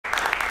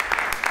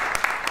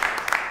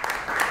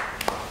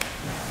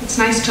It's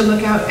nice to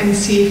look out and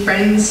see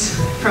friends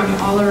from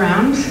all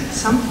around,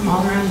 some from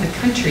all around the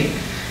country.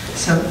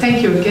 So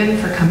thank you again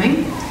for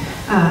coming.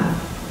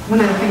 One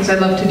of the things I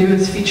love to do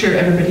is feature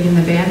everybody in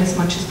the band as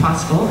much as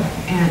possible.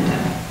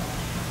 And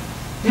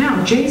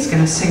now Jay's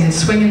going to sing a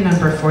swinging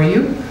number for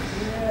you.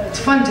 It's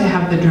fun to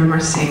have the drummer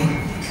sing.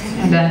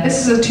 And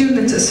this is a tune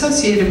that's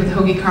associated with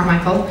Hoagie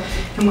Carmichael.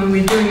 And when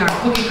we were doing our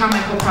Hoagie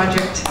Carmichael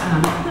project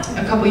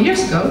a couple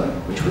years ago,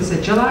 which was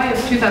in July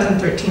of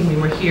 2013, we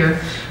were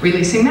here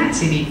releasing that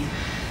CD.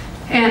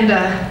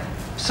 And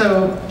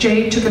so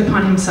Jay took it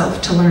upon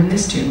himself to learn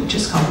this tune, which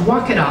is called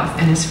Walk It Off,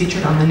 and is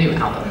featured on the new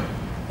album.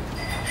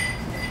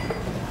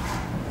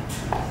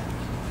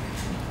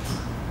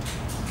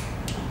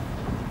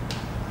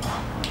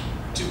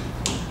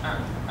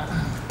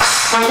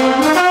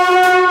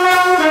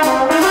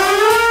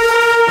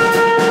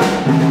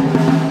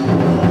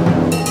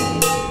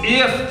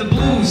 If the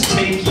blues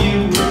take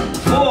you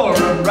for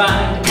a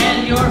ride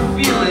and you're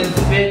feeling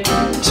fit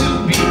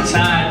to be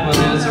tied, well,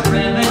 there's a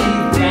remedy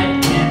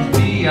that can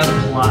be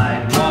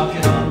applied. Walk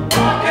it off,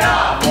 walk it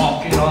off,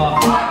 walk it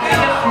off. Walk it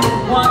off. If the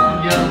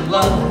one you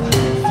love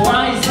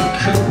flies the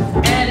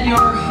coop and your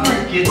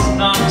heart gets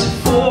knocked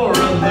for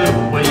a loop,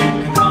 well,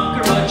 you can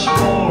conquer much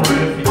more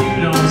if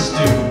you don't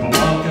stoop. But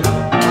walk it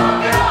off,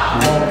 walk it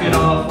off, walk it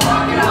off,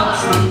 walk it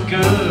off. What's the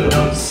good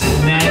of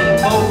sitting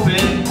and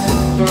hoping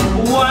for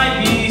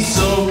why be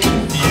so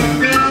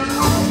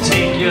confused?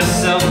 Take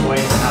yourself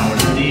way out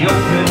in the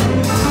open,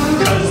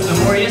 'cause the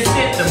more you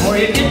sit, the more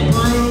you get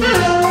bruised.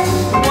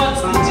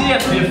 What's the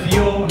diff if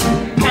you're